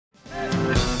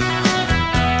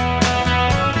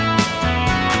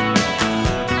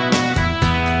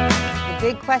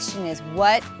question is,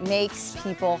 what makes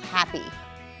people happy?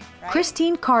 Right?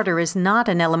 Christine Carter is not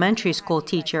an elementary school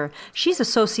teacher. She's a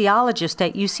sociologist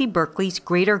at UC Berkeley's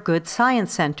Greater Good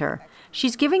Science Center.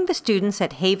 She's giving the students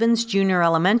at Havens Junior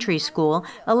Elementary School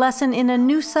a lesson in a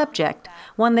new subject,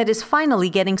 one that is finally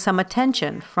getting some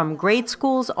attention from grade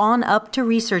schools on up to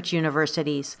research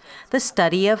universities, the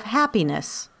study of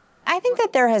happiness. I think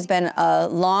that there has been a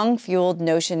long-fueled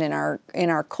notion in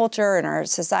our culture, in our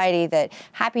society, that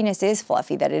happiness is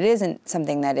fluffy, that it isn't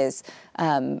something that is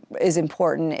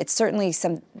important. It's certainly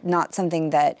not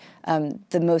something that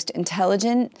the most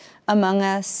intelligent among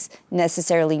us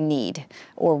necessarily need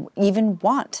or even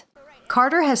want.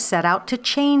 Carter has set out to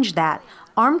change that.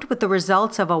 Armed with the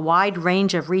results of a wide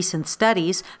range of recent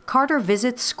studies, Carter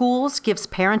visits schools, gives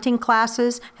parenting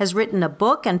classes, has written a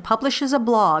book, and publishes a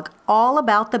blog all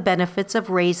about the benefits of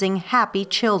raising happy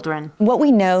children. What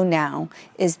we know now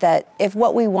is that if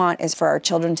what we want is for our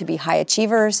children to be high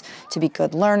achievers, to be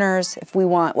good learners,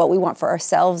 what we want for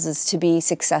ourselves is to be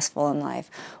successful in life,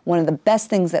 one of the best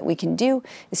things that we can do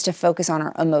is to focus on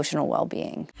our emotional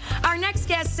well-being. Our next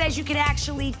guest says you can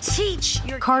actually teach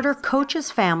your... Carter coaches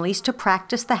families to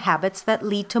practice the habits that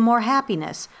lead to more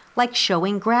happiness, like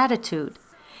showing gratitude.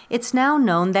 It's now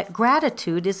known that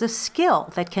gratitude is a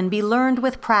skill that can be learned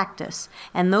with practice,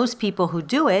 and those people who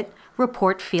do it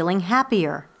report feeling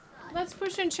happier. Let's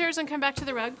push in chairs and come back to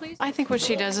the rug, please. I think what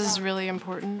she does is really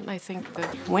important. I think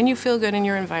that when you feel good in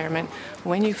your environment,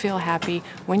 when you feel happy,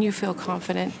 when you feel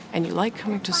confident, and you like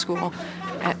coming to school,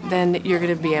 then you're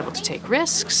going to be able to take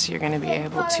risks, you're going to be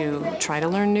able to try to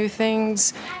learn new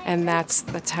things, and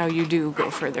that's how you do go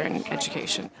further in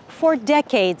education. For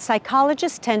decades,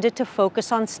 psychologists tended to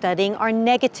focus on studying our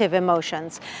negative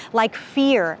emotions, like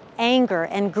fear, anger,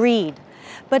 and greed.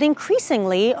 But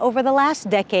increasingly, over the last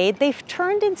decade, they've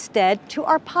turned instead to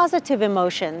our positive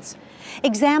emotions,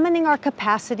 examining our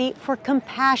capacity for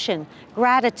compassion,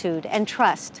 gratitude, and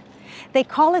trust. They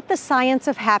call it the science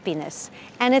of happiness,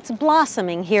 and it's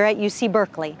blossoming here at UC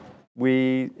Berkeley.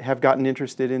 We have gotten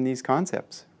interested in these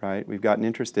concepts, right? We've gotten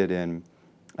interested in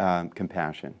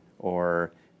compassion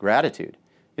or gratitude.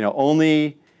 You know,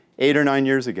 only 8 or 9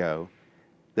 years ago,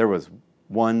 there was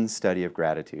one study of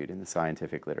gratitude in the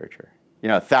scientific literature. You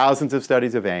know, thousands of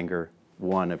studies of anger,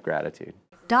 one of gratitude.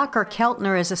 Dacher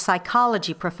Keltner is a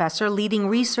psychology professor leading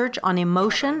research on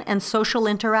emotion and social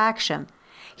interaction.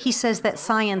 He says that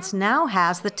science now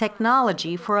has the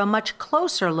technology for a much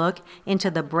closer look into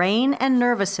the brain and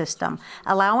nervous system,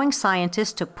 allowing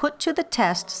scientists to put to the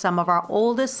test some of our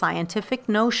oldest scientific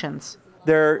notions.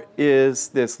 There is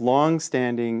this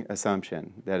long-standing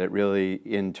assumption that it really,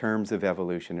 in terms of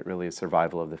evolution, it really is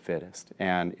survival of the fittest.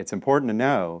 And it's important to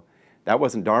know that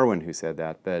wasn't Darwin who said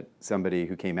that, but somebody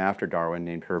who came after Darwin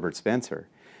named Herbert Spencer.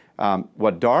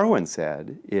 What Darwin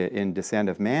said in Descent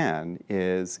of Man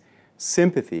is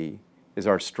sympathy is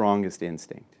our strongest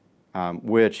instinct,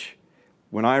 which,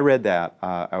 when I read that,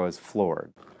 I was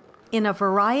floored. In a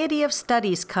variety of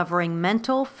studies covering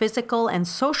mental, physical, and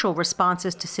social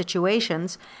responses to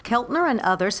situations, Keltner and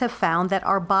others have found that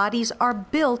our bodies are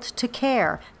built to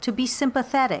care, to be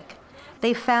sympathetic.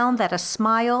 They found that a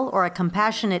smile or a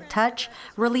compassionate touch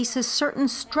releases certain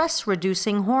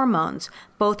stress-reducing hormones,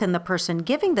 both in the person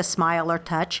giving the smile or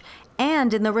touch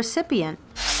and in the recipient.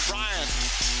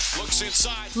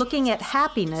 Looking at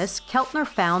happiness, Keltner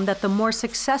found that the more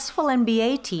successful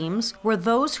NBA teams were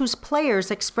those whose players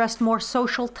expressed more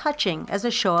social touching as a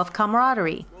show of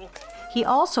camaraderie. He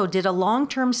also did a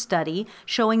long-term study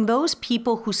showing those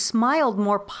people who smiled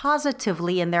more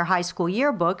positively in their high school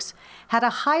yearbooks had a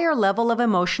higher level of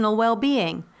emotional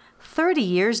well-being, 30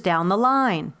 years down the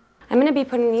line. I'm going to be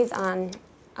putting these on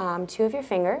 2 of your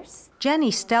fingers.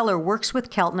 Jenny Steller works with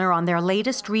Keltner on their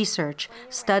latest research,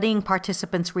 studying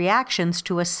participants' reactions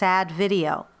to a sad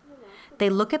video. They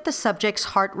look at the subject's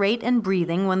heart rate and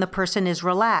breathing when the person is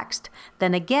relaxed,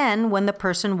 then again when the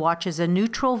person watches a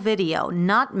neutral video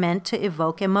not meant to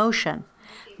evoke emotion.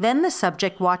 Then the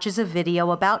subject watches a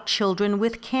video about children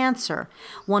with cancer.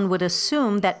 One would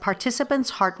assume that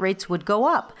participants' heart rates would go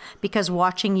up because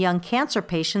watching young cancer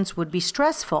patients would be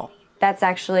stressful. That's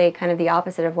actually kind of the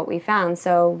opposite of what we found.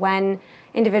 So when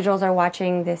individuals are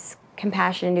watching this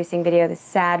compassion-inducing video, this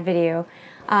sad video,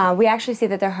 we actually see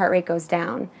that their heart rate goes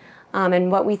down.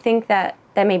 And what we think that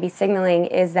may be signaling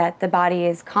is that the body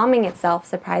is calming itself,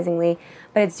 surprisingly,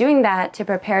 but it's doing that to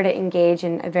prepare to engage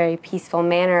in a very peaceful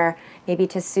manner, maybe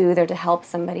to soothe or to help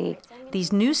somebody.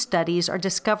 These new studies are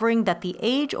discovering that the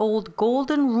age-old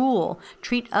golden rule,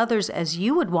 treat others as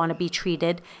you would want to be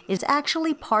treated, is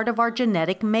actually part of our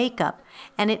genetic makeup,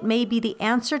 and it may be the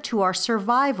answer to our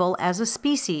survival as a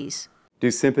species.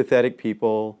 Do sympathetic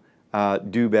people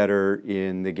do better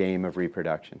in the game of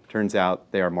reproduction. Turns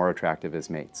out they are more attractive as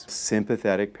mates.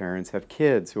 Sympathetic parents have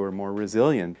kids who are more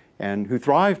resilient and who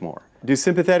thrive more. Do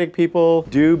sympathetic people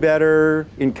do better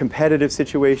in competitive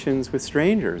situations with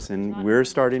strangers? And we're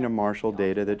starting to marshal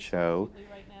data that show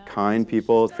kind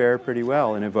people fare pretty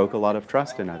well and evoke a lot of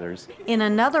trust in others. In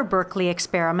another Berkeley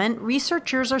experiment,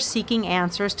 researchers are seeking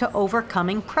answers to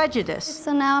overcoming prejudice.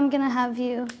 So now I'm going to have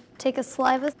you take a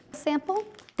saliva sample.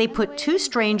 They put two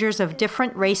strangers of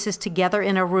different races together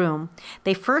in a room.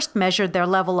 They first measured their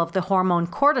level of the hormone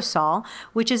cortisol,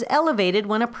 which is elevated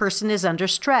when a person is under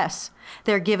stress.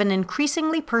 They're given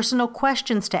increasingly personal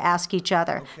questions to ask each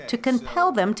other to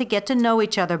compel them to get to know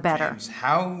each other better. James,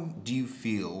 how do you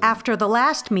feel? After the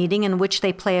last meeting in which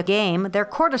they play a game, their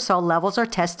cortisol levels are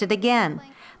tested again.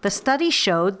 The study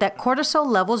showed that cortisol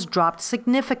levels dropped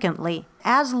significantly,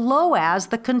 as low as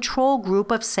the control group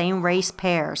of same-race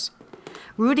pairs.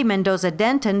 Rudy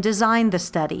Mendoza-Denton designed the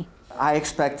study. I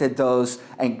expected those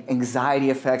anxiety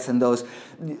effects and those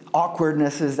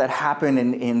awkwardnesses that happen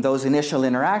in those initial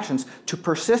interactions to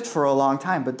persist for a long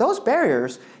time, but those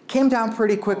barriers came down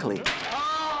pretty quickly.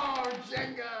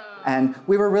 And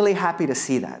we were really happy to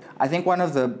see that. I think one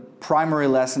of the primary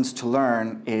lessons to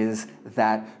learn is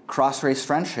that cross-race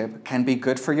friendship can be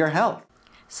good for your health.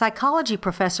 Psychology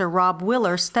professor Rob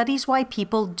Willer studies why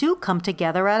people do come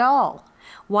together at all.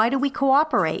 Why do we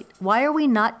cooperate? Why are we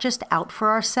not just out for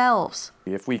ourselves?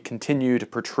 If we continue to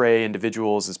portray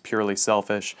individuals as purely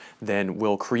selfish, then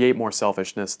we'll create more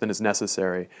selfishness than is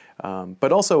necessary.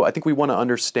 But also, I think we want to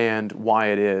understand why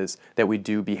it is that we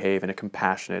do behave in a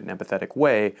compassionate and empathetic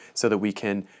way so that we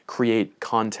can create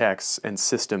contexts and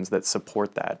systems that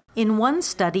support that. In one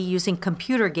study using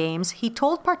computer games, he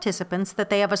told participants that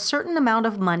they have a certain amount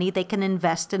of money they can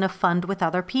invest in a fund with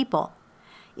other people.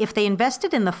 If they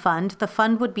invested in the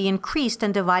fund would be increased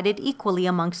and divided equally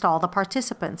amongst all the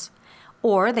participants.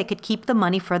 Or they could keep the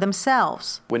money for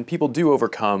themselves. When people do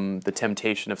overcome the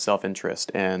temptation of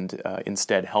self-interest and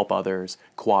instead help others,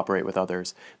 cooperate with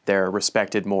others, they're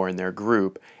respected more in their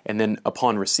group, and then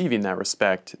upon receiving that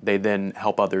respect, they then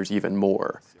help others even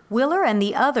more. Willer and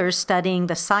the others studying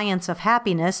the science of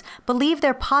happiness believe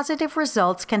their positive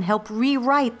results can help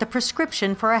rewrite the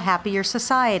prescription for a happier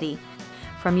society.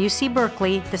 From UC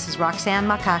Berkeley, this is Roxanne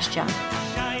Makasdjian.